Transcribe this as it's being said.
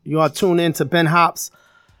You are tuned in to Ben Hop's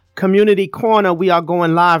Community Corner. We are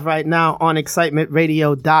going live right now on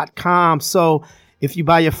excitementradio.com. So if you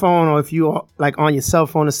buy your phone or if you are like on your cell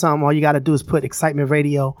phone or something, all you got to do is put Excitement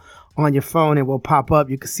Radio on your phone. It will pop up.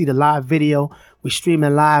 You can see the live video. We're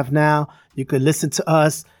streaming live now. You could listen to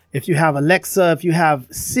us. If you have Alexa, if you have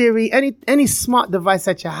Siri, any smart device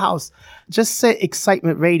at your house, just say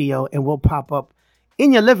Excitement Radio and we'll pop up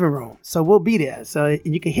in your living room. So we'll be there so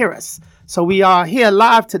you can hear us. So we are here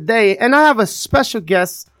live today, and I have a special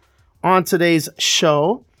guest on today's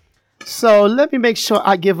show. So let me make sure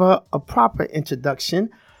I give her a proper introduction.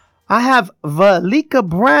 I have Valika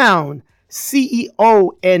Brown,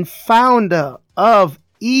 CEO and founder of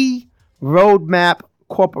eRoadmap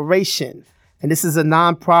Corporation. And this is a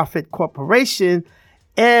nonprofit corporation,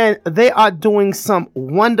 and they are doing some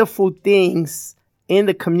wonderful things in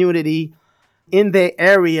the community, in their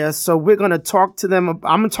area. So we're going to talk to them.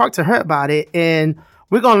 I'm going to talk to her about it, and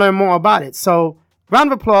we're going to learn more about it. So round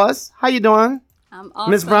of applause. How you doing? I'm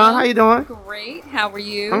awesome. Miss Brown, how you doing? Great. How are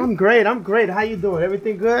you? I'm great. How you doing?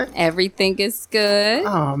 Everything good? Everything is good.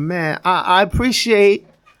 Oh, man. I appreciate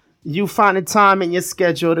you finding time in your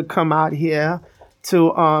schedule to come out here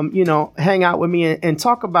to, hang out with me and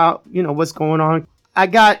talk about, what's going on. I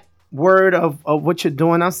got word of what you're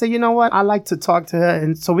doing. I'll say, you know what? I like to talk to her,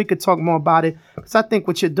 and so we could talk more about it, because I think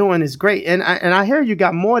what you're doing is great. And I hear you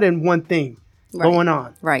got more than one thing going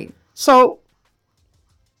on. Right. So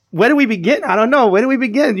where do we begin? I don't know. Where do we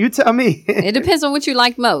begin? You tell me. It depends on what you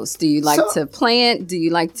like most. Do you like to plant? Do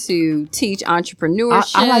you like to teach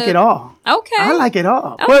entrepreneurship? I like it all. Okay. I like it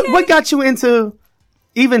all. Okay. What got you into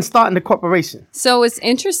even starting the corporation? So it's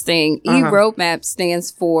interesting. eRoadmap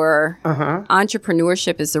stands for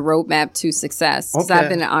entrepreneurship is the roadmap to success. Because I've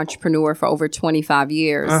been an entrepreneur for over 25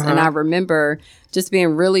 years. And I remember just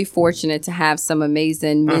being really fortunate to have some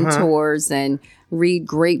amazing mentors and read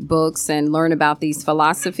great books and learn about these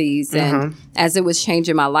philosophies. And as it was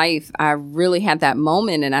changing my life, I really had that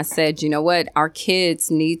moment. And I said, you know what? Our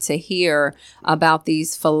kids need to hear about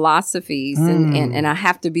these philosophies and I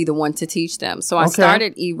have to be the one to teach them. So I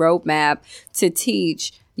started eRoadmap to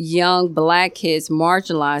teach young Black kids,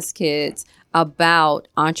 marginalized kids, about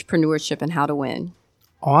entrepreneurship and how to win.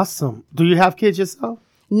 Awesome. Do you have kids yourself?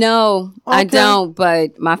 No, I don't,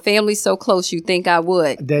 but my family's so close, you think I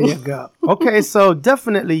would. There you go. Okay, so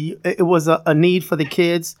definitely it was a need for the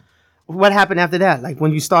kids. What happened after that, like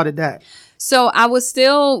when you started that? So I was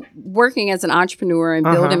still working as an entrepreneur and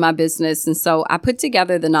building my business. And so I put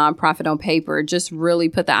together the nonprofit on paper, just really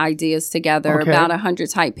put the ideas together, about 100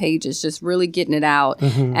 type pages, just really getting it out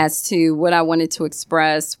as to what I wanted to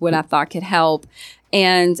express, what I thought could help.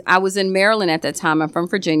 And I was in Maryland at that time. I'm from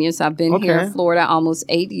Virginia, so I've been here in Florida almost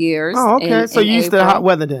 8 years. Oh, okay. So you used to hot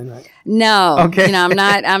weather then, right? No. Okay.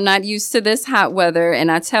 I'm not used to this hot weather. And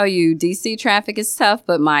I tell you, DC traffic is tough,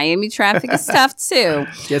 but Miami traffic is tough too.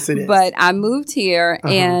 Yes, it is. But I moved here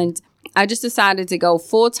and I just decided to go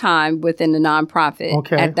full time within the nonprofit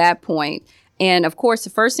at that point. And of course,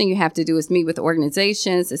 the first thing you have to do is meet with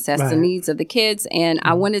organizations, assess the needs of the kids. And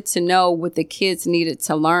I wanted to know what the kids needed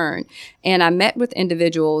to learn. And I met with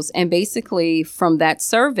individuals. And basically from that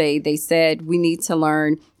survey, they said, we need to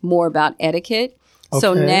learn more about etiquette.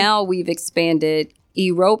 So now we've expanded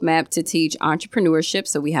eRoadmap to teach entrepreneurship.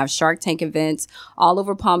 So we have Shark Tank events all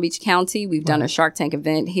over Palm Beach County. We've done a Shark Tank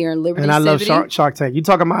event here in Liberty City. And I love Shark Tank. You're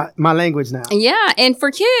talking my language now. Yeah. And for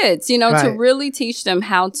kids, to really teach them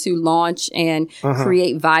how to launch and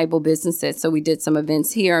create viable businesses. So we did some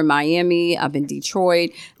events here in Miami, up in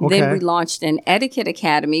Detroit. Then we launched an etiquette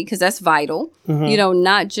academy because that's vital,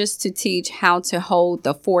 not just to teach how to hold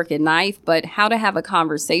the fork and knife, but how to have a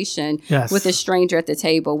conversation with a stranger at the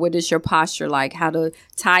table. What is your posture like? How to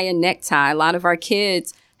tie a necktie. A lot of our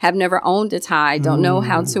kids have never owned a tie, don't know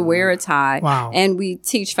how to wear a tie. Wow. And we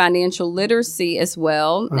teach financial literacy as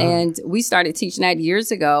well. And we started teaching that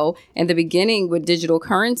years ago in the beginning with digital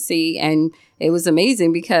currency. And it was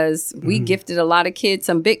amazing because we gifted a lot of kids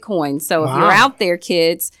some Bitcoin. So if you're out there,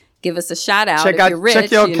 kids, give us a shout out. If you're rich,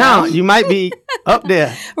 check your account. You might be up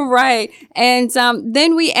there. Right. And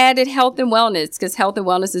then we added health and wellness because health and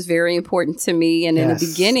wellness is very important to me. And in the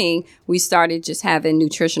beginning, we started just having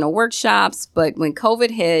nutritional workshops. But when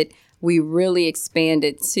COVID hit, we really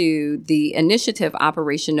expanded to the initiative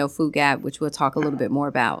Operation No Food Gap, which we'll talk a little bit more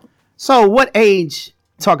about. So what age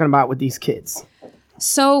talking about with these kids?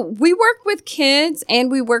 So we work with kids and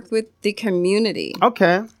we work with the community.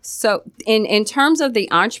 Okay. So in terms of the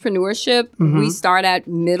entrepreneurship, we start at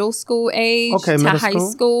middle school age to high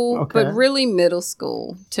school, but really middle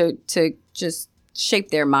school to just shape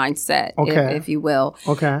their mindset, if you will.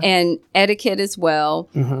 Okay. And etiquette as well.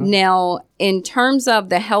 Now, in terms of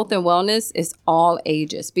the health and wellness, it's all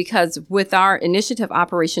ages, because with our initiative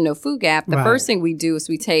Operation No Food Gap, the first thing we do is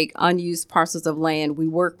we take unused parcels of land. We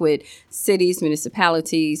work with cities,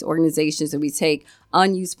 municipalities, organizations, and we take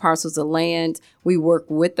unused parcels of land. We work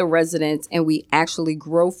with the residents and we actually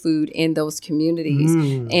grow food in those communities.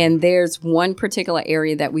 And there's one particular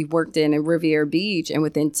area that we've worked in Riviera Beach, and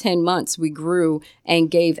within 10 months we grew and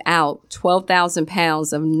gave out 12,000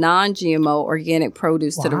 pounds of non-GMO organic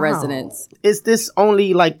produce to the residents. Is this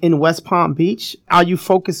only like in West Palm Beach? Are you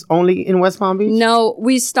focused only in West Palm Beach? No,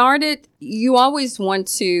 we started, you always want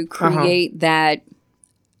to create that,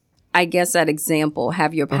 I guess, that example,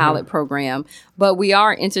 have your pilot program. But we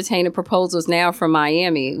are entertaining proposals now from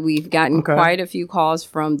Miami. We've gotten quite a few calls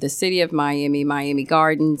from the city of Miami, Miami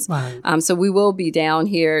Gardens. So we will be down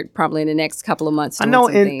here probably in the next couple of months. I know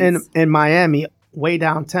in Miami, way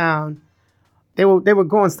downtown, they were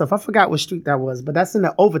growing stuff. I forgot what street that was, but that's in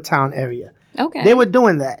the Overtown area. Okay. They were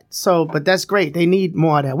doing that. So, but that's great. They need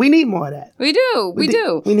more of that. We need more of that. We do. We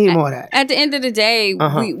do. We need more of that. At the end of the day,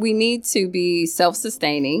 we need to be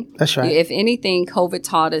self-sustaining. That's right. If anything, COVID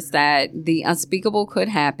taught us that the unspeakable could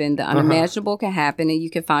happen, the unimaginable can happen, and you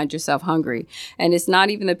can find yourself hungry. And it's not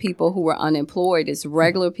even the people who are unemployed. It's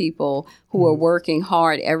regular people who are working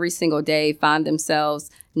hard every single day, find themselves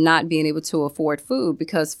not being able to afford food,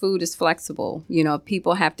 because food is flexible. You know,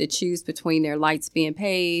 people have to choose between their lights being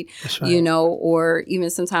paid, you know, or even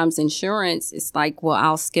sometimes insurance. It's like, well,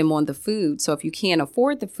 I'll skim on the food. So if you can't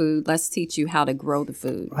afford the food, let's teach you how to grow the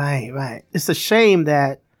food. Right. It's a shame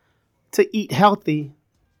that to eat healthy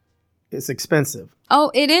is expensive. Oh,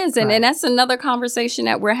 it is. And that's another conversation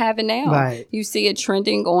that we're having now. Right. You see it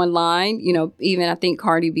trending online. You know, even I think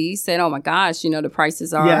Cardi B said, oh, my gosh, you know, the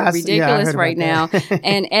prices are ridiculous right now.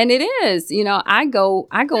 and it is. You know, I go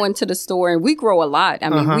into the store and we grow a lot. I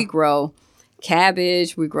mean, we grow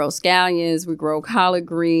cabbage, we grow scallions, we grow collard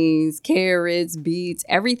greens, carrots, beets,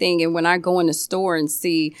 everything. And when I go in the store and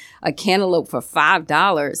see a cantaloupe for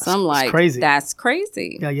 $5, I'm like, crazy. That's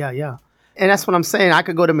crazy. Yeah. And that's what I'm saying. I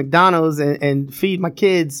could go to McDonald's and feed my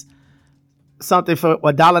kids something for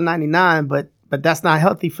 $1.99, but that's not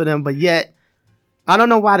healthy for them. But yet, I don't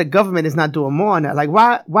know why the government is not doing more on that. Like,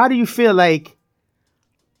 why do you feel like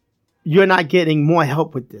you're not getting more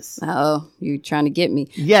help with this? Oh, you're trying to get me.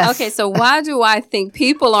 Yes. Okay, so why do I think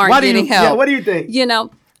people aren't getting help? Yeah, what do you think? You know,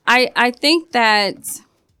 I think that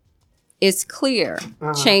it's clear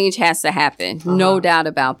change has to happen. No doubt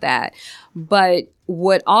about that. But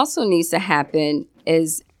what also needs to happen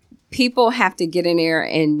is people have to get in there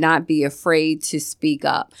and not be afraid to speak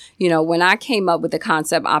up. You know, when I came up with the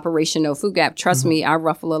concept Operation No Food Gap, trust me, I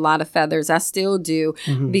ruffle a lot of feathers. I still do,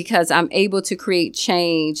 because I'm able to create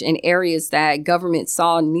change in areas that government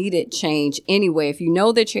saw needed change anyway. If you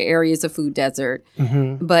know that your area is a food desert,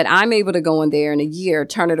 but I'm able to go in there in a year,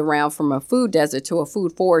 turn it around from a food desert to a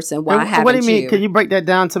food forest, and why haven't you? What do you mean? Can you break that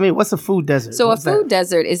down to me? What's a food desert? So a food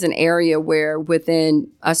desert is an area where within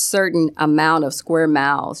a certain amount of square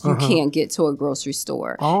miles, you can't get to a grocery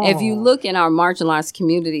store. If you look in our marginalized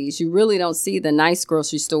communities, you really don't see the nice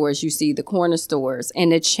grocery stores. You see the corner stores.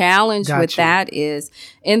 And the challenge with that is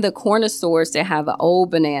in the corner stores, they have an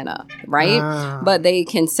old banana, right? But they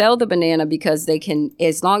can sell the banana because they can,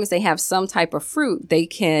 as long as they have some type of fruit, they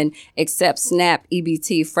can accept SNAP,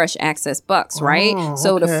 EBT, fresh access bucks, right?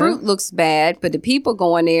 So the fruit looks bad, but the people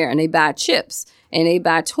go in there and they buy chips and they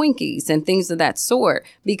buy Twinkies and things of that sort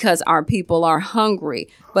because our people are hungry.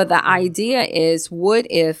 But the idea is, what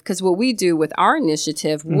if, because what we do with our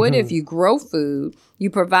initiative, what if you grow food, you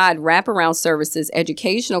provide wraparound services,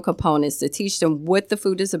 educational components to teach them what the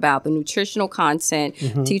food is about, the nutritional content,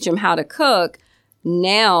 teach them how to cook.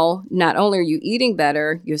 Now, not only are you eating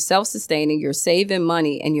better, you're self-sustaining, you're saving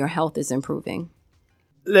money, and your health is improving.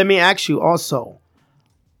 Let me ask you also,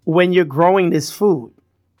 when you're growing this food,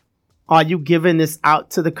 are you giving this out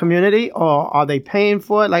to the community, or are they paying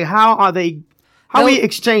for it? Like, how are we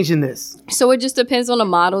exchanging this? So it just depends on the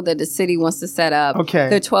model that the city wants to set up. Okay.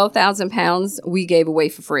 The 12,000 pounds we gave away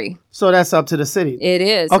for free. So that's up to the city. It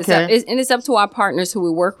is. Okay. It's up to our partners who we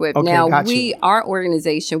work with. Okay, now, gotcha. our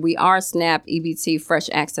organization, we are SNAP, EBT, Fresh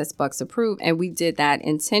Access Bucks approved, and we did that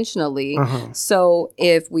intentionally. So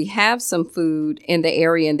if we have some food in the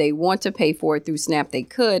area and they want to pay for it through SNAP, they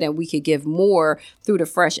could, and we could give more through the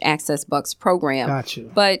Fresh Access Bucks program. Gotcha.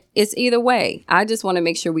 But it's either way. I just want to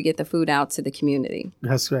make sure we get the food out to the community.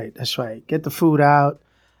 That's right. That's right. Get the food out.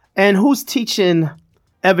 And who's teaching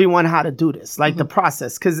everyone how to do this, like the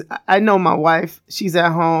process? Because I know my wife, she's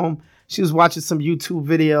at home. She was watching some YouTube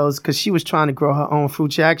videos because she was trying to grow her own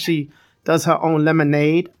food. She actually does her own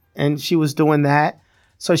lemonade, and she was doing that.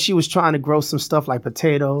 So she was trying to grow some stuff like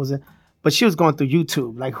potatoes, but she was going through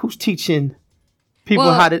YouTube. Like, who's teaching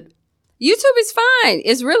people how to... YouTube is fine.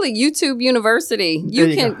 It's really YouTube University.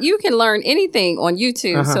 You can learn anything on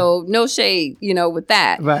YouTube. So no shade, with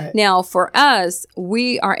that. Right. Now, for us,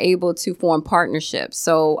 we are able to form partnerships.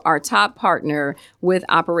 So our top partner with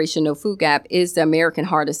Operation No Food Gap is the American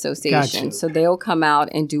Heart Association. So they'll come out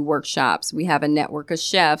and do workshops. We have a network of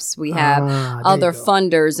chefs. We have other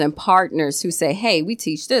funders and partners who say, hey, we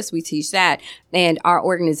teach this, we teach that. And our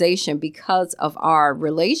organization, because of our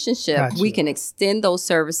relationship, we can extend those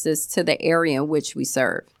services to the area in which we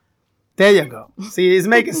serve. There you go. See, it's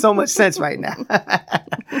making so much sense right now.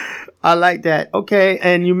 I like that. Okay.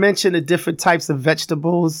 And you mentioned the different types of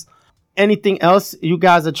vegetables. Anything else you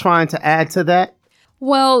guys are trying to add to that?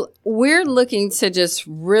 Well, we're looking to just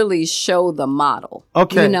really show the model.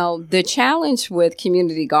 Okay. The challenge with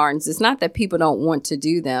community gardens is not that people don't want to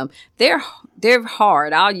do them. They're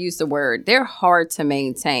hard. I'll use the word. They're hard to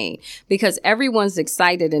maintain because everyone's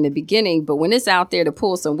excited in the beginning. But when it's out there to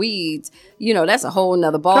pull some weeds, that's a whole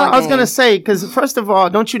nother ball game. I was going to say, because first of all,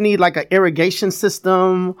 don't you need like an irrigation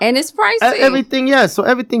system? And it's pricey. Everything, yes. So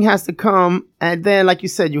everything has to come. And then, like you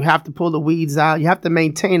said, you have to pull the weeds out. You have to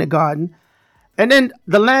maintain a garden. And then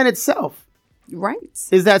the land itself. Right.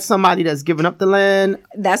 Is that somebody that's giving up the land?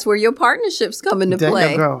 That's where your partnerships come into play.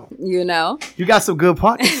 There you go. You You got some good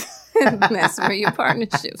partners. That's where your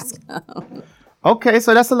partnerships come. Okay,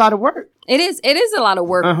 so that's a lot of work. It is a lot of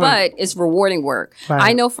work, but it's rewarding work. Right.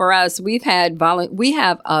 I know for us, we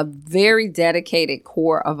have a very dedicated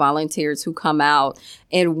core of volunteers who come out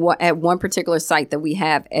at one particular site that we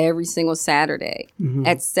have every single Saturday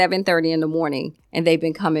at 7:30 in the morning, and they've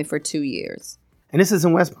been coming for 2 years. And this is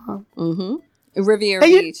in West Palm? Riviera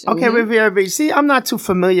Beach. Okay, Riviera Beach. See, I'm not too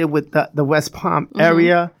familiar with the West Palm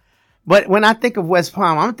area, but when I think of West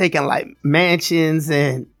Palm, I'm thinking like mansions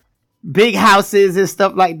and big houses and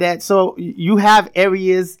stuff like that. So you have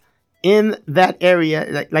areas in that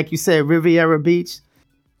area, like you said, Riviera Beach.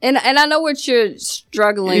 And I know what you're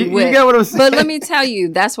struggling with. You get what I'm saying? But let me tell you,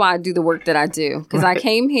 that's why I do the work that I do. Because I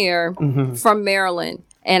came here from Maryland.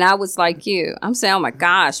 And I was like you. I'm saying, oh my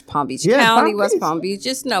gosh, Palm Beach County, West Palm Beach.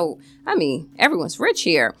 Everyone's rich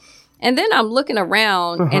here. And then I'm looking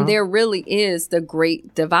around and there really is the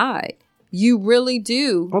great divide. You really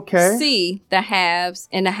do see the haves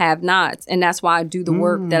and the have-nots. And that's why I do the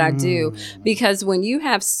work that I do. Because when you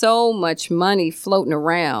have so much money floating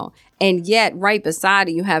around, and yet right beside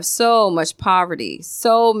it, you have so much poverty,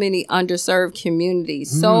 so many underserved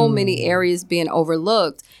communities, so many areas being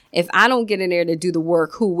overlooked. If I don't get in there to do the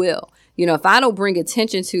work, who will? If I don't bring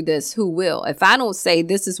attention to this, who will? If I don't say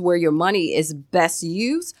this is where your money is best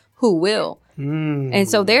used, who will? And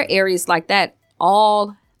so there are areas like that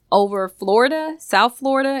all over Florida, South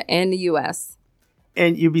Florida, and the U.S.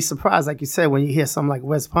 And you'd be surprised, like you said, when you hear something like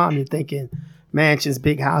West Palm, you're thinking mansions,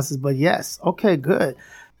 big houses. But yes, okay, good.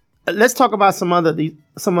 Let's talk about some of the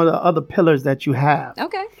other pillars that you have.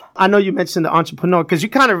 Okay. I know you mentioned the entrepreneur because you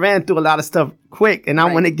kind of ran through a lot of stuff quick, and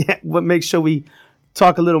I want to make sure we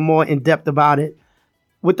talk a little more in depth about it.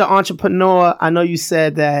 With the entrepreneur, I know you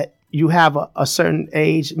said that you have a certain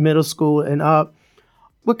age, middle school and up.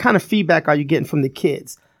 What kind of feedback are you getting from the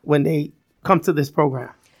kids when they come to this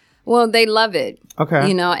program? Well, they love it.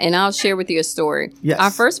 Okay. And I'll share with you a story. Yes.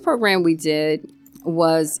 Our first program we did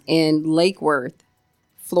was in Lake Worth,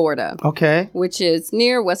 Florida. Okay. Which is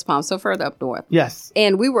near West Palm, so further up north. Yes.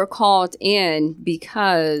 And we were called in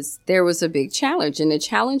because there was a big challenge. And the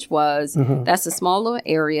challenge was that's a small little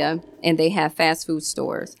area and they have fast food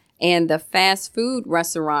stores. And the fast food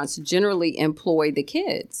restaurants generally employ the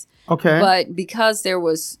kids. Okay. But because there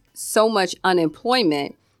was so much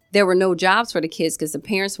unemployment, there were no jobs for the kids because the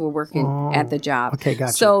parents were working at the job. Okay,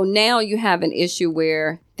 gotcha. So now you have an issue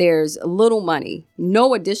where there's little money,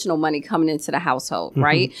 no additional money coming into the household,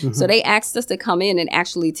 right? So they asked us to come in and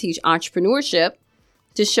actually teach entrepreneurship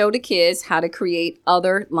to show the kids how to create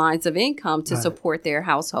other lines of income to support their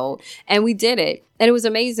household. And we did it. And it was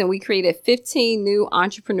amazing. We created 15 new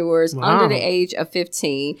entrepreneurs under the age of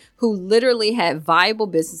 15 who literally had viable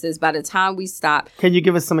businesses by the time we stopped. Can you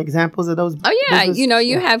give us some examples of those? Oh, yeah.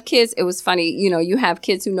 You have kids. It was funny. You have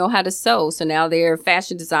kids who know how to sew. So now they're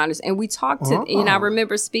fashion designers. And we talked to, I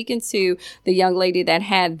remember speaking to the young lady that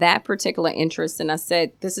had that particular interest. And I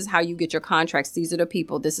said, this is how you get your contracts. These are the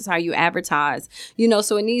people. This is how you advertise.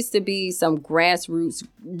 So it needs to be some grassroots,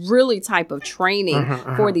 really type of training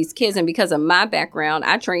for these kids. And because of my background, background.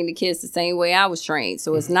 I trained the kids the same way I was trained.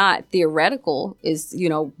 So it's not theoretical. It's,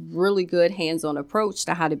 really good hands-on approach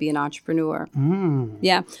to how to be an entrepreneur.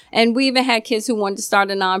 Yeah. And we even had kids who wanted to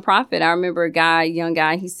start a nonprofit. I remember a young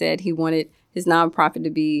guy, he said he wanted his nonprofit to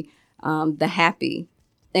be The Happy.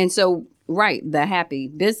 And so, the happy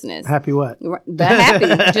business. Happy what? The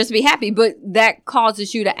happy, just be happy. But that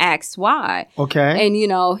causes you to ask why. Okay.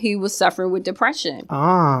 And, he was suffering with depression.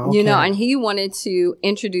 Okay. And he wanted to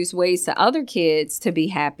introduce ways to other kids to be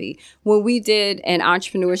happy. When we did an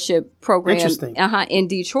entrepreneurship program in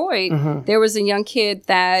Detroit, there was a young kid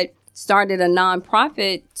that started a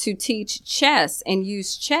nonprofit to teach chess and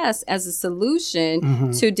use chess as a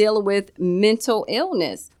solution to deal with mental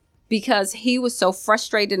illness. Because he was so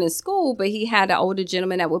frustrated in school, but he had an older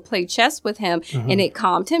gentleman that would play chess with him and it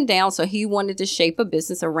calmed him down. So he wanted to shape a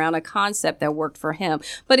business around a concept that worked for him.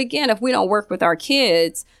 But again, if we don't work with our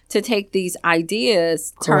kids to take these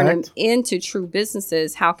ideas, turn them into true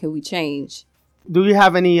businesses, how can we change? Do you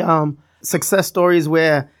have any success stories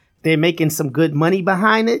where they're making some good money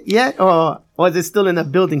behind it yet? Or is it still in the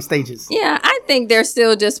building stages? Yeah, I think they're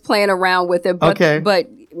still just playing around with it. But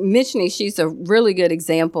Michanie, she's a really good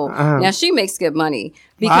example. Now, she makes good money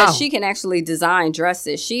because she can actually design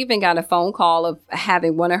dresses. She even got a phone call of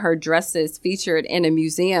having one of her dresses featured in a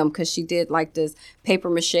museum because she did like this paper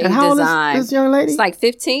mache design. How old is this young lady? It's like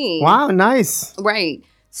 15. Wow, nice. Right.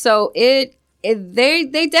 So they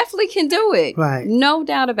definitely can do it. Right. No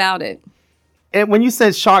doubt about it. And when you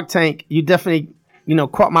said Shark Tank, you definitely,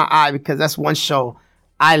 caught my eye because that's one show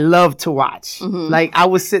I love to watch. Like I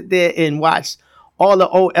would sit there and watch all the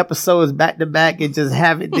old episodes back to back and just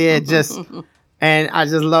have it there and I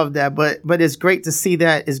just love that. But it's great to see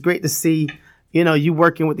that. It's great to see, you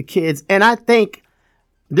working with the kids. And I think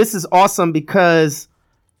this is awesome because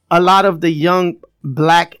a lot of the young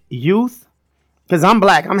Black youth, because I'm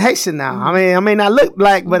Black, I'm Haitian now. I mean, I may not look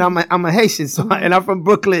Black, but I'm a Haitian. So, and I'm from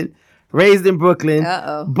Brooklyn, raised in Brooklyn.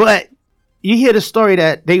 But you hear the story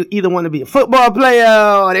that they either want to be a football player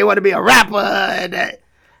or they want to be a rapper.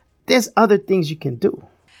 There's other things you can do.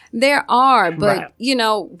 There are, but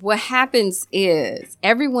what happens is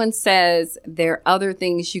everyone says there are other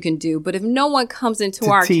things you can do, but if no one comes into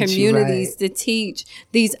our communities to teach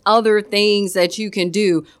these other things that you can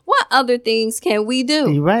do, what other things can we do?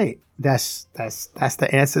 You're right. That's the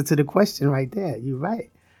answer to the question right there. You're right.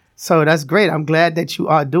 So that's great. I'm glad that you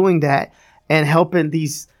are doing that and helping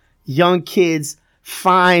these young kids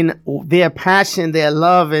find their passion, their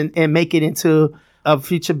love, and make it into a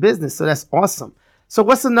future business. So that's awesome. So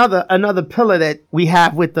what's another pillar that we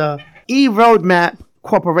have with the eRoadmap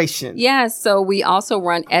Corporation? Yeah, so we also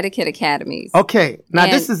run etiquette academies. Okay. Now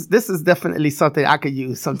this is definitely something I could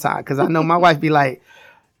use sometime because I know my wife be like,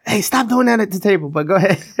 hey, stop doing that at the table, but go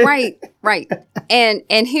ahead. Right.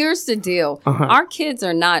 And here's the deal. Our kids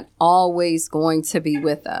are not always going to be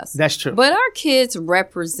with us. That's true. But our kids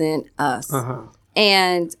represent us.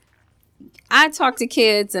 And I talk to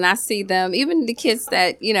kids and I see them, even the kids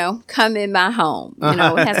that, come in my home,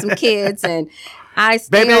 have some kids and I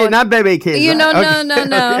stay not baby kids. No,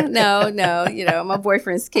 my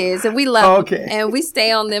boyfriend's kids and we love them and we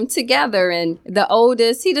stay on them together. And the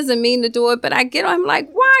oldest, he doesn't mean to do it, but I get on him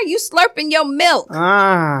like, why are you slurping your milk?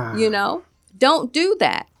 Don't do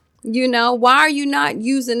that. Why are you not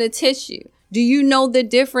using a tissue? Do you know the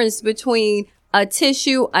difference between a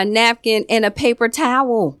tissue, a napkin, and a paper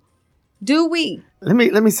towel? Do we? Let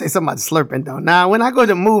me say something about slurping though. Now, when I go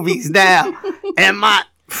to movies now, and my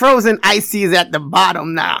frozen icy is at the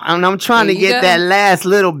bottom now, and I'm trying to get that last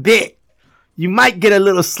little bit, you might get a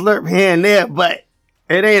little slurp here and there, but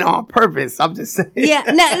it ain't on purpose. I'm just saying. Yeah,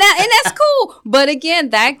 now, and that's cool. But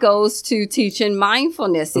again, that goes to teaching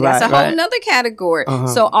mindfulness. See, that's a whole nother category.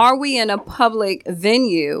 So are we in a public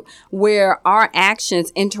venue where our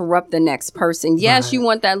actions interrupt the next person? Yes, you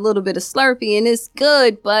want that little bit of Slurpee, and it's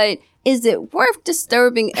good, but is it worth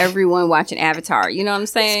disturbing everyone watching Avatar? You know what I'm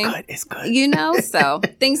saying? It's good. So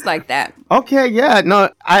things like that. Okay, yeah. No,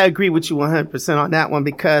 I agree with you 100% on that one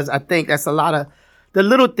because I think that's a lot of the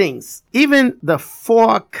little things. Even the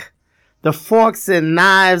forks and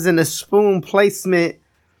knives and the spoon placement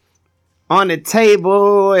on the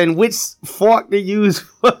table and which fork to use.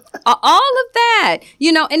 All of that.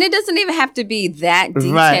 And it doesn't even have to be that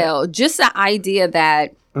detailed. Right. Just the idea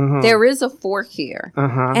that there is a fork here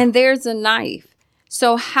and there's a knife.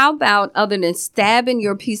 So how about, other than stabbing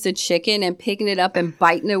your piece of chicken and picking it up and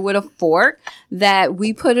biting it with a fork, that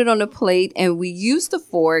we put it on a plate and we use the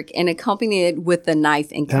fork and accompany it with the knife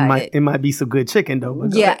and cut it. It might be some good chicken though.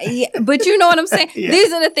 Yeah, but you know what I'm saying?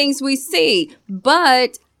 These are the things we see.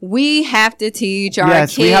 But we have to teach our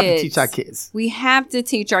kids. Yes, we have to teach our kids. We have to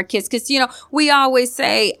teach our kids because, we always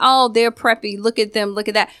say, oh, they're preppy. Look at them. Look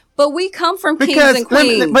at that. But we come from kings and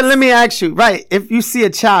queens. But let me ask you, right, if you see a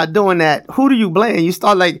child doing that, who do you blame? You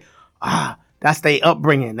start like, that's their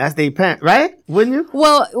upbringing. That's their parent, right? Wouldn't you?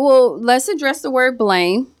 Well, let's address the word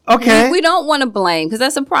blame. Okay. We don't want to blame because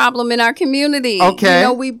that's a problem in our community. Okay.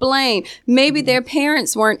 We blame. Maybe their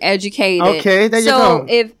parents weren't educated. Okay, there you go.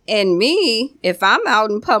 So if I'm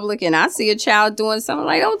out in public and I see a child doing something,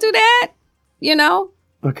 like, don't do that,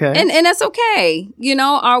 Okay. And that's okay.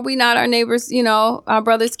 Are we not our neighbors, our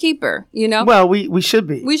brother's keeper, Well, we should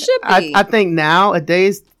be. We should be. I think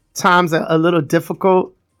nowadays times are a little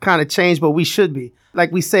difficult, kind of change, but we should be.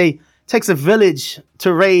 Like we say, it takes a village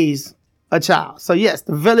to raise a child. So yes,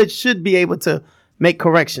 the village should be able to make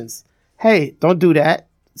corrections. Hey, don't do that.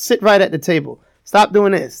 Sit right at the table. Stop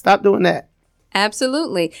doing this. Stop doing that.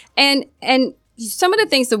 Absolutely. And some of the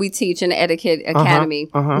things that we teach in the Etiquette Academy,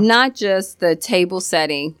 not just the table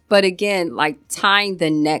setting, but again, like tying the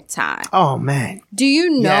necktie. Oh, man. Do you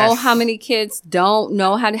know how many kids don't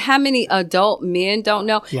know how many adult men don't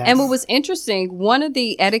know? Yes. And what was interesting, one of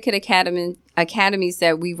the Etiquette academies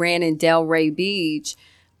that we ran in Delray Beach,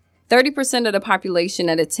 30% of the population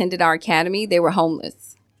that attended our academy, they were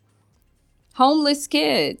homeless. Homeless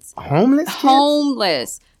kids. Homeless kids?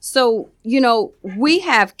 Homeless. So, we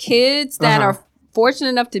have kids that are fortunate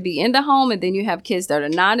enough to be in the home, and then you have kids that are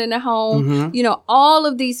not in the home. All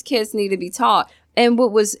of these kids need to be taught. And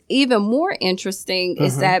what was even more interesting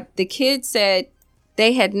is that the kids said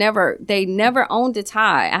they never owned a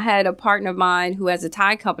tie. I had a partner of mine who has a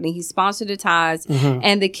tie company. He sponsored the ties,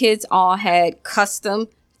 and the kids all had custom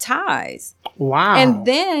ties. Wow. And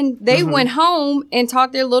then they went home and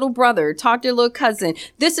taught their little brother, taught their little cousin.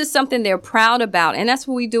 This is something they're proud about. And that's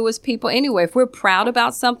what we do as people anyway. If we're proud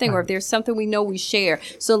about something or if there's something we know, we share.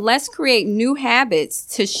 So let's create new habits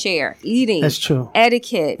to share. Eating. That's true.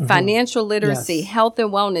 Etiquette, financial literacy, health and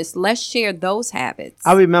wellness. Let's share those habits.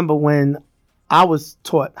 I remember when I was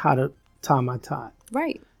taught how to tie my tie.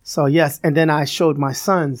 Right. So yes. And then I showed my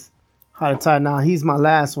sons how to tie. Now he's my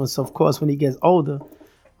last one. So of course, when he gets older,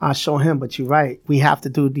 I'll show him, but you're right. We have to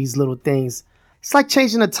do these little things. It's like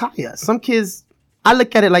changing a tire. Some kids, I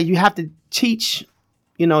look at it like you have to teach,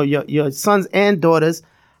 your sons and daughters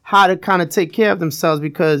how to kind of take care of themselves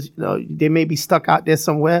because, they may be stuck out there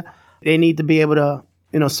somewhere. They need to be able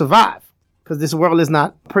to, survive because this world is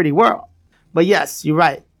not a pretty world. But yes, you're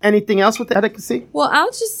right. Anything else with the etiquette? Well, I'll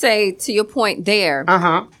just say to your point there.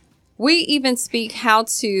 We even speak how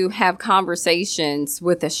to have conversations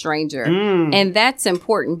with a stranger. And that's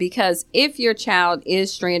important because if your child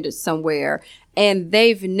is stranded somewhere and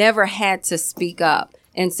they've never had to speak up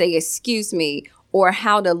and say, excuse me, or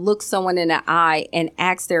how to look someone in the eye and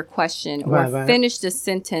ask their question or finish the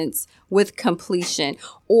sentence with completion,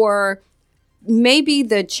 or maybe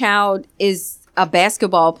the child is a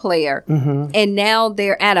basketball player and now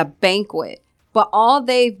they're at a banquet. But all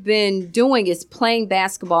they've been doing is playing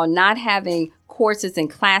basketball, not having courses and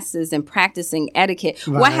classes and practicing etiquette.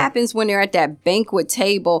 Right. What happens when they're at that banquet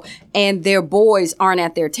table and their boys aren't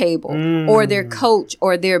at their table or their coach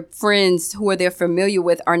or their friends who they're familiar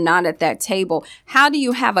with are not at that table? How do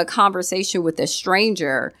you have a conversation with a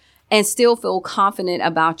stranger and still feel confident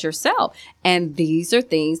about yourself? And these are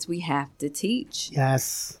things we have to teach.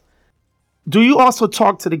 Yes. Do you also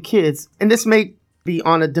talk to the kids? And this may be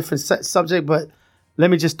on a different subject, but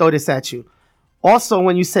let me just throw this at you. Also,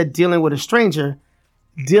 when you said dealing with a stranger,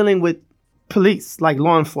 dealing with police, like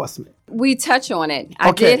law enforcement. We touch on it.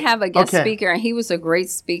 I did have a guest speaker, and he was a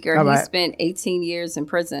great speaker. He spent 18 years in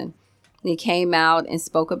prison. And he came out and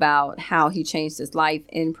spoke about how he changed his life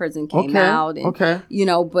in prison, came out.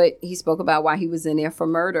 And, but he spoke about why he was in there for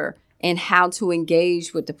murder and how to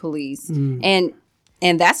engage with the police.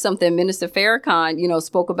 And that's something Minister Farrakhan,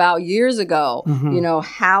 spoke about years ago,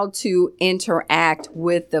 how to interact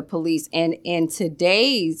with the police. And in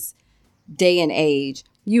today's day and age,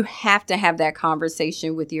 you have to have that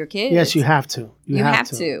conversation with your kids. Yes, you have to. You have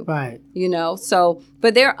to. Right.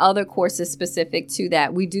 But there are other courses specific to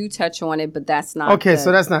that. We do touch on it, but that's not. Okay,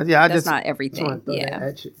 so that's not, that's not everything.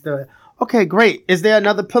 Okay, great. Is there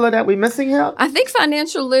another pillar that we're missing here? I think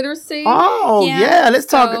financial literacy. Oh, yeah. Let's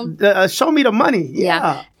talk. Show me the money.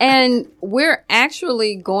 Yeah. And we're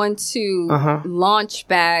actually going to launch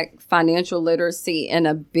back financial literacy in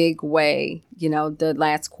a big way, the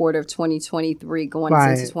last quarter of 2023 going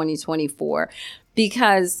into 2024,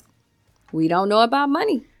 because we don't know about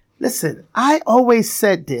money. Listen, I always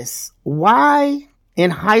said this. Why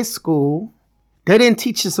in high school, they didn't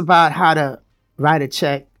teach us about how to write a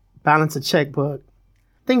check, balance a checkbook,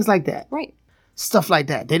 things like that. Right. stuff like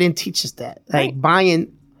that. They didn't teach us that. Like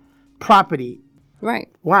buying property. Right.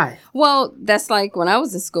 Why? Well, that's like when I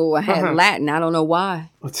was in school, I had Latin. I don't know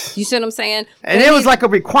why. You see what I'm saying? And it was like a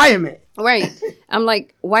requirement. Right. I'm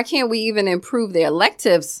like, why can't we even improve the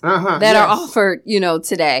electives that are offered,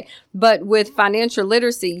 today? But with financial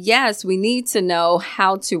literacy, yes, we need to know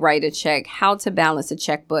how to write a check, how to balance a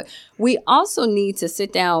checkbook. We also need to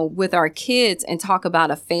sit down with our kids and talk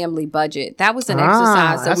about a family budget. That was an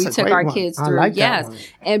exercise that we took our kids through. Like yes.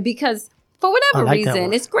 And because for whatever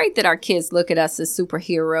reason, it's great that our kids look at us as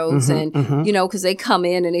superheroes and, because they come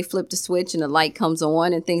in and they flip the switch and the light comes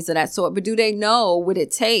on and things of that sort. But do they know what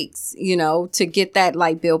it takes, to get that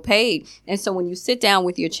light bill paid? And so when you sit down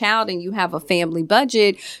with your child and you have a family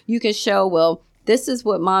budget, you can show, well, this is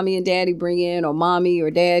what mommy and daddy bring in, or mommy or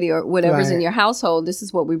daddy or whatever's in your household. This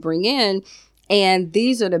is what we bring in. And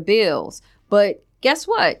these are the bills. But guess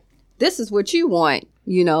what? This is what you want,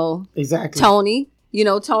 Exactly. Tony.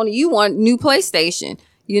 Tony, you want new PlayStation.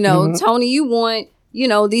 Tony, you want,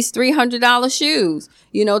 these $300 shoes.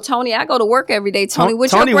 Tony, I go to work every day. Tony,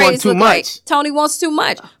 what's your grades look like? Tony wants too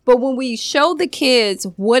much. But when we show the kids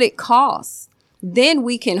what it costs, then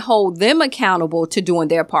we can hold them accountable to doing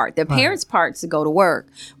their part. The parents' part is to go to work.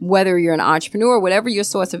 Whether you're an entrepreneur, whatever your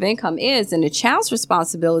source of income is, and the child's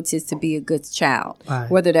responsibility is to be a good child.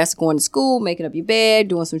 Whether that's going to school, making up your bed,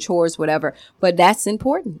 doing some chores, whatever. But that's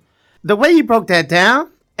important. The way you broke that down,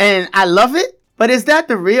 and I love it, but is that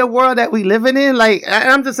the real world that we living in? Like,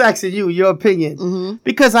 I'm just asking you, your opinion.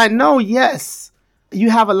 Because I know, yes, you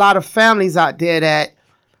have a lot of families out there that,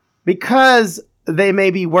 because they may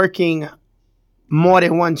be working more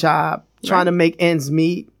than one job, trying to make ends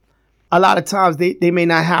meet, a lot of times they may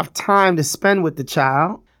not have time to spend with the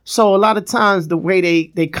child. So a lot of times the way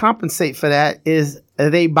they compensate for that is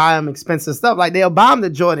they buy them expensive stuff. Like they'll buy them the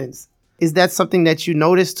Jordans. Is that something that you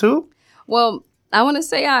notice too? Well, I want to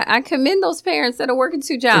say I commend those parents that are working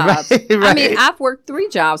 2 jobs. Right. I mean, I've worked 3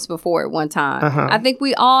 jobs before at one time. I think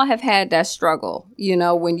we all have had that struggle,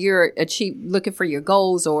 when you're looking for your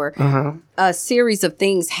goals or a series of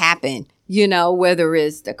things happen, whether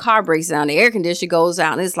it's the car breaks down, the air conditioner goes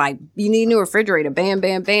out, and it's like, you need a new refrigerator, bam,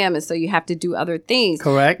 bam, bam. And so you have to do other things.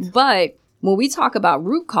 Correct. But when we talk about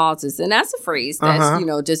root causes, and that's a phrase that's,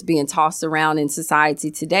 just being tossed around in society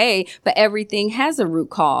today, but everything has a root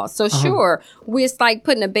cause. So sure, it's like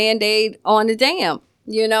putting a Band-Aid on the dam.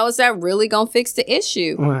 Is that really going to fix the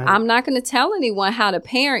issue? Right. I'm not going to tell anyone how to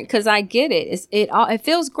parent because I get it. It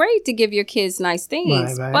feels great to give your kids nice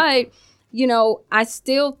things. Right. But, I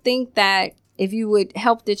still think that if you would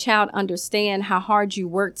help the child understand how hard you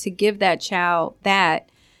work to give that child that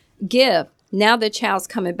gift, now the child's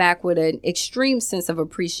coming back with an extreme sense of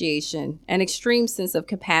appreciation, an extreme sense of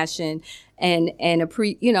compassion, and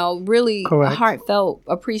really a heartfelt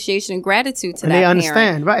appreciation and gratitude to that parent. They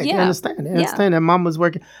understand, right? Yeah. They understand that mama's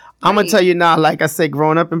working. I'm going to tell you now, like I said,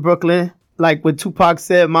 growing up in Brooklyn, like what Tupac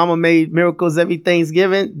said, mama made miracles every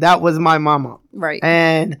Thanksgiving. That was my mama. Right.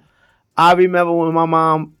 And I remember when my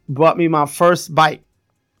mom bought me my first bike.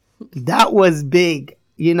 That was big.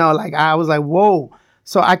 I was like, whoa.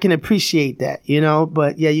 So I can appreciate that,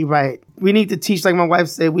 but yeah, you're right. We need to teach, like my wife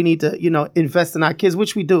said, we need to, invest in our kids,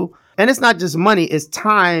 which we do. And it's not just money, it's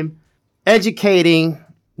time, educating,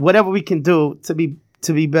 whatever we can do to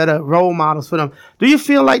be better role models for them. Do you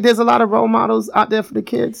feel like there's a lot of role models out there for the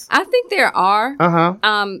kids? I think there are.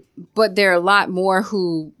 But there are a lot more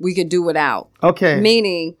who we could do without. Okay.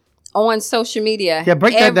 Meaning on social media. Yeah,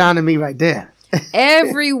 break that down to me right there.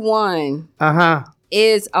 Everyone.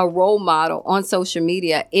 Is a role model on social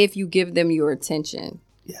media if you give them your attention.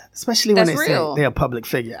 Yeah, especially when they say they're a public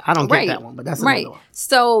figure. I don't get that one, but that's another one.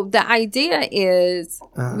 So the idea is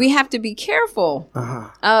we have to be careful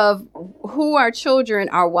of who our children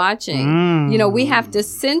are watching. We have to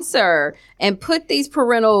censor and put these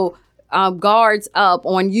parental guards up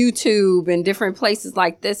on YouTube and different places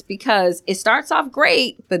like this because it starts off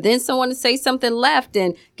great, but then someone will say something left,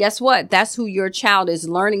 and guess what? That's who your child is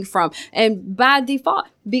learning from. And by default,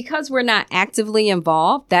 because we're not actively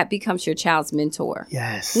involved, that becomes your child's mentor.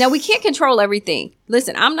 Yes. Now, we can't control everything.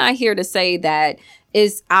 Listen, I'm not here to say that I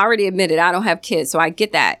already admitted I don't have kids, so I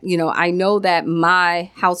get that. I know that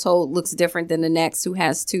my household looks different than the next who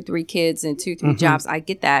has 2-3 kids and 2-3 jobs. I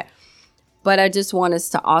get that. But I just want us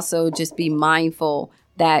to also just be mindful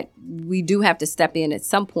that we do have to step in at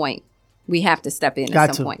some point. We have to step in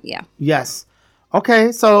at some point. Yeah. Yes.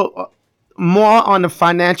 Okay. So more on the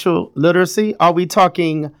financial literacy. Are we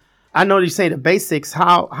talking, I know you say the basics.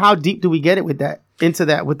 How deep do we get it with that? into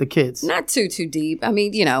that with the kids? Not too deep. I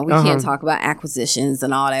mean, we can't talk about acquisitions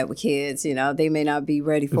and all that with kids. They may not be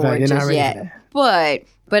ready for it just yet. But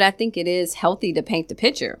I think it is healthy to paint the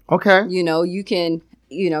picture. Okay. You can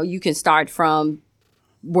start from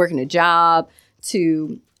working a job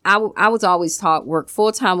to, I was always taught, work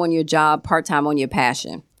full-time on your job, part-time on your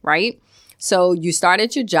passion, right? So you start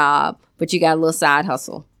at your job, but you got a little side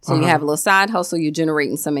hustle. So you have a little side hustle, you're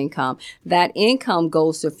generating some income. That income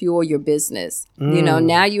goes to fuel your business.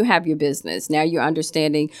 Now you have your business. Now you're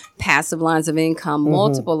understanding passive lines of income,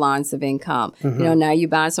 multiple lines of income. Now you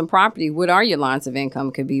buy some property. What are your lines of income?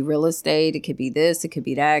 It could be real estate. It could be this. It could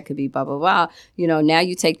be that. It could be blah, blah, blah. Now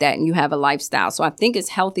you take that and you have a lifestyle. So I think it's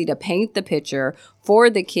healthy to paint the picture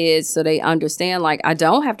for the kids so they understand, like, I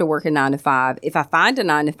don't have to work a 9 to 5. If I find a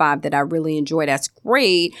 9 to 5 that I really enjoy, that's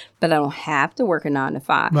great, but I don't have to work a 9 to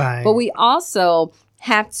 5. Right. But we also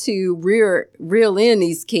have to reel in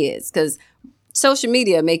these kids, because social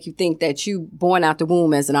media make you think that you born out the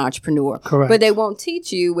womb as an entrepreneur. Correct. But they won't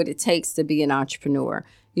teach you what it takes to be an entrepreneur,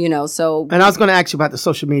 so. And I was going to ask you about the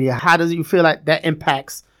social media. How does you feel like that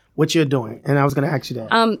impacts what you're doing? And I was going to ask you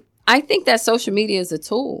that. I think that social media is a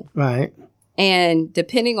tool. Right. And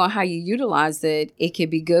depending on how you utilize it, it can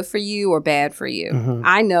be good for you or bad for you.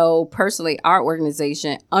 I know personally our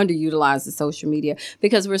organization underutilizes social media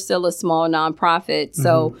because we're still a small nonprofit.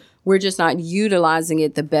 So we're just not utilizing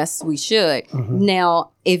it the best we should.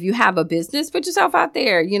 Now, if you have a business, put yourself out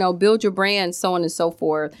there, build your brand, so on and so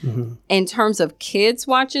forth. In terms of kids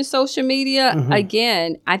watching social media,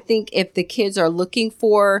 again, I think if the kids are looking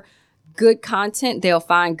for good content, they'll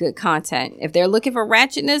find good content. If they're looking for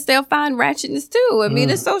ratchetness, they'll find ratchetness too. I mean,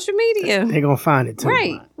 it's social media. They're going to find it too.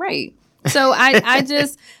 Right. So I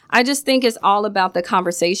just think it's all about the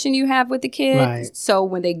conversation you have with the kids. Right. So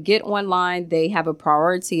when they get online, they have a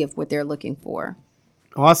priority of what they're looking for.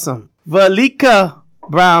 Awesome. Valika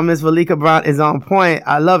Brown, Miss Valika Brown is on point.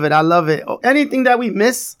 I love it. Anything that we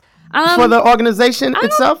miss for the organization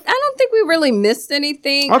itself? I don't think we really missed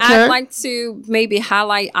anything. Okay. I'd like to maybe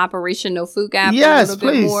highlight Operation No Food Gap a little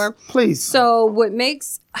bit more. Please. So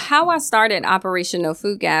how I started Operation No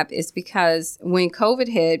Food Gap is because when COVID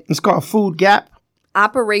hit. It's called Food Gap?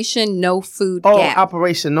 Operation No Food Gap.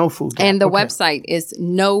 Operation No Food Gap. And the website is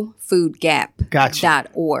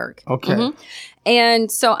nofoodgap.org. Okay. And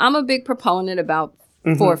so I'm a big proponent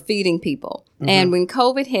for feeding people. And when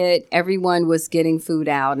COVID hit, everyone was getting food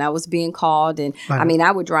out and I was being called. And I mean,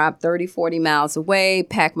 I would drive 30, 40 miles away,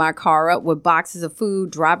 pack my car up with boxes of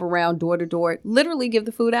food, drive around door to door, literally give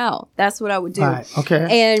the food out. That's what I would do. Right. Okay.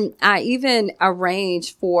 And I even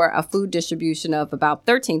arranged for a food distribution of about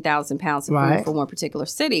 13,000 pounds of food for one particular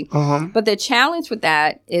city. But the challenge with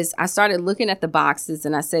that is I started looking at the boxes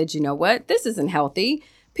and I said, you know what? This isn't healthy.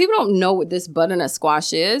 People don't know what this butternut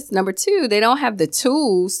squash is. Number 2, they don't have the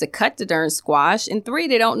tools to cut the darn squash. And 3,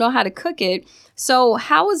 they don't know how to cook it. So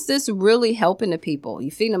how is this really helping the people? You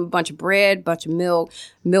feed them a bunch of bread, a bunch of milk.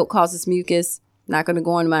 Milk causes mucus. Not going to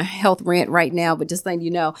go on my health rant right now, but just letting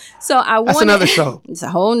you know. So that's another show. It's a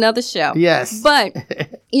whole nother show. Yes. But,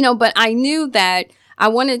 but I knew that I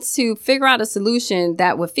wanted to figure out a solution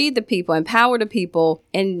that would feed the people, empower the people,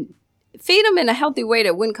 and feed them in a healthy way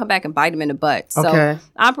that wouldn't come back and bite them in the butt. So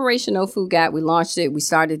Operation No Food Gap, we launched it. We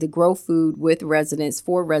started to grow food with residents,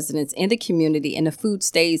 for residents in the community, and the food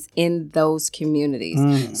stays in those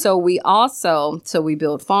communities. So we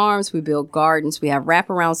build farms, we build gardens, we have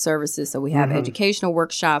wraparound services. So we have educational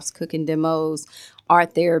workshops, cooking demos,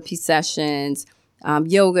 art therapy sessions,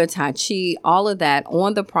 yoga, tai chi, all of that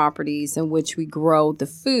on the properties in which we grow the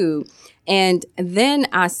food. And then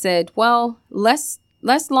I said, well, let's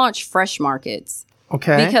launch fresh markets.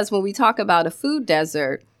 Okay. Because when we talk about a food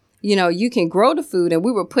desert, you can grow the food and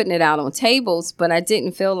we were putting it out on tables, but I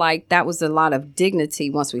didn't feel like that was a lot of dignity.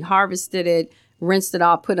 Once we harvested it, rinsed it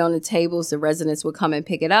off, put it on the tables, the residents would come and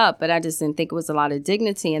pick it up. But I just didn't think it was a lot of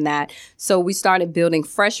dignity in that. So we started building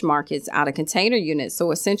fresh markets out of container units.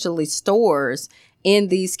 So essentially stores in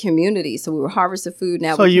these communities. So we would harvest the food.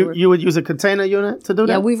 Now, so you would use a container unit to do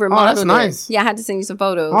that? Yeah, we've remodeled that's nice. it. Yeah, I had to send you some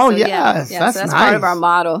photos. Oh, so, yes. So that's nice. part of our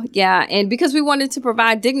model. Yeah, and because we wanted to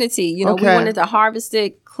provide dignity, we wanted to harvest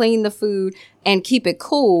it, clean the food, and keep it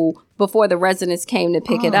cool before the residents came to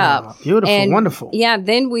pick it up. Beautiful, and, wonderful. Yeah,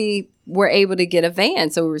 then we were able to get a van.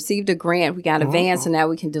 So we received a grant. We got a van, so now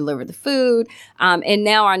we can deliver the food. And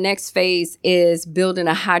now our next phase is building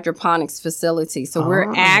a hydroponics facility. So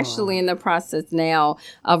we're actually in the process now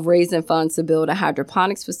of raising funds to build a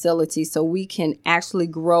hydroponics facility so we can actually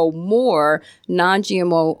grow more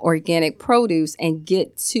non-GMO organic produce and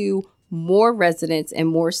get to more residents and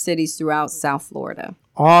more cities throughout South Florida.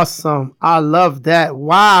 Awesome. I love that.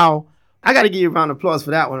 Wow. I got to give you a round of applause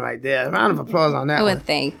for that one right there. A round of applause on that one.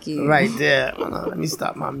 Thank you. Right there. Hold on, let me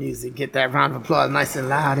stop my music. Get that round of applause nice and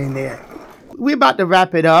loud in there. We're about to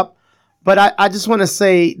wrap it up, but I just want to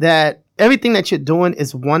say that everything that you're doing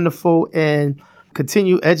is wonderful, and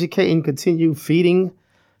continue educating, continue feeding,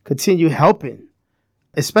 continue helping,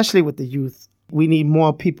 especially with the youth. We need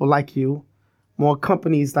more people like you, more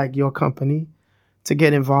companies like your company to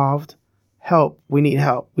get involved. Help. We need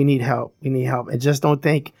help. We need help. We need help. And just don't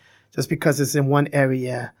think just because it's in one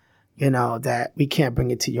area, that we can't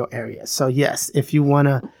bring it to your area. So yes, if you want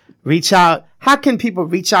to reach out, how can people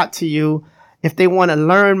reach out to you if they want to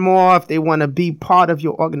learn more, if they want to be part of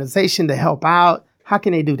your organization to help out? How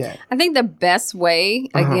can they do that? I think the best way,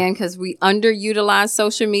 again, because we underutilize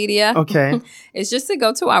social media, is just to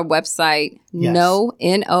go to our website, Foodgap,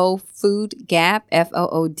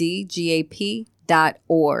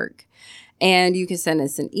 FOODGAP.org. And you can send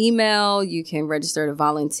us an email. You can register to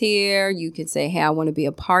volunteer. You can say, hey, I want to be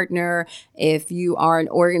a partner. If you are an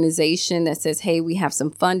organization that says, hey, we have some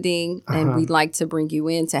funding and we'd like to bring you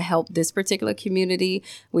in to help this particular community,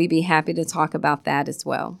 we'd be happy to talk about that as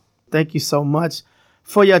well. Thank you so much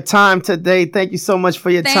for your time today. Thank you so much for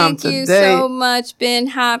your time today. Thank you so much, Ben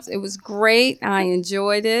Hops. It was great. I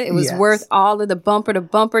enjoyed it. It was worth all of the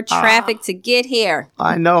bumper-to-bumper traffic to get here.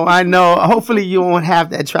 I know. Hopefully you won't have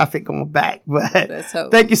that traffic going back. But let's hope.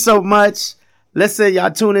 Thank you so much. Listen, y'all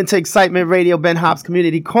tune into Excitement Radio, Ben Hops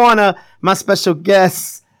Community Corner. My special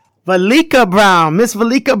guest, Valika Brown. Miss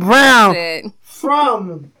Valika Brown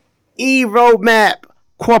from eRoadmap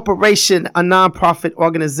Corporation, a nonprofit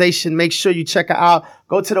organization. Make sure you check it out.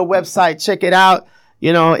 Go to the website, check it out.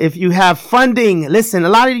 If you have funding, listen, a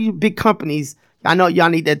lot of you big companies, I know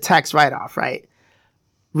y'all need that tax write-off, right?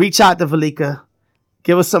 Reach out to Valika.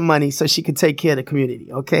 Give us some money so she can take care of the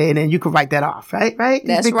community, okay? And then you can write that off, right?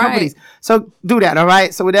 That's big right. Companies. So do that, all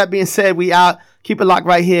right? So with that being said, we out. Keep it locked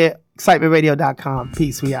right here, excitementradio.com.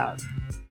 Peace, we out.